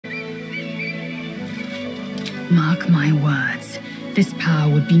Mark my words, this power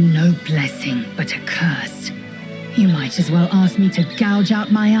would be no blessing, but a curse. You might as well ask me to gouge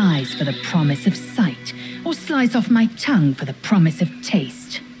out my eyes for the promise of sight, or slice off my tongue for the promise of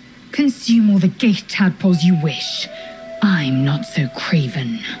taste. Consume all the gate tadpoles you wish. I'm not so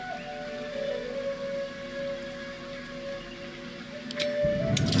craven.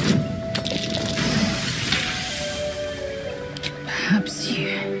 Perhaps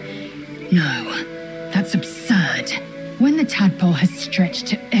you... No, that's absurd. When the tadpole has stretched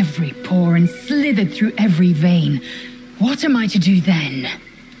to every pore and slithered through every vein, what am I to do then?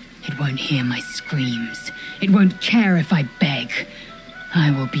 It won't hear my screams. It won't care if I beg.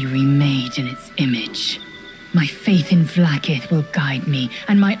 I will be remade in its image. My faith in Vlaakith will guide me,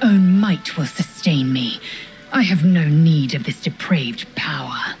 and my own might will sustain me. I have no need of this depraved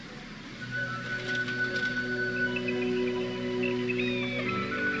power.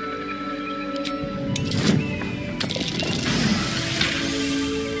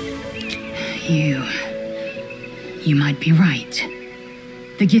 You might be right.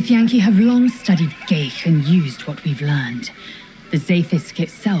 The Githyanki have long studied Geich and used what we've learned. The Zaithisk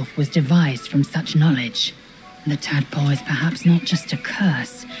itself was devised from such knowledge. The tadpole is perhaps not just a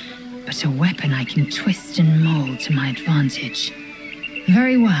curse, but a weapon I can twist and mold to my advantage.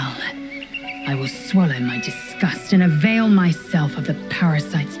 Very well. I will swallow my disgust and avail myself of the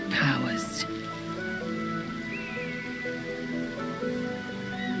parasite's power.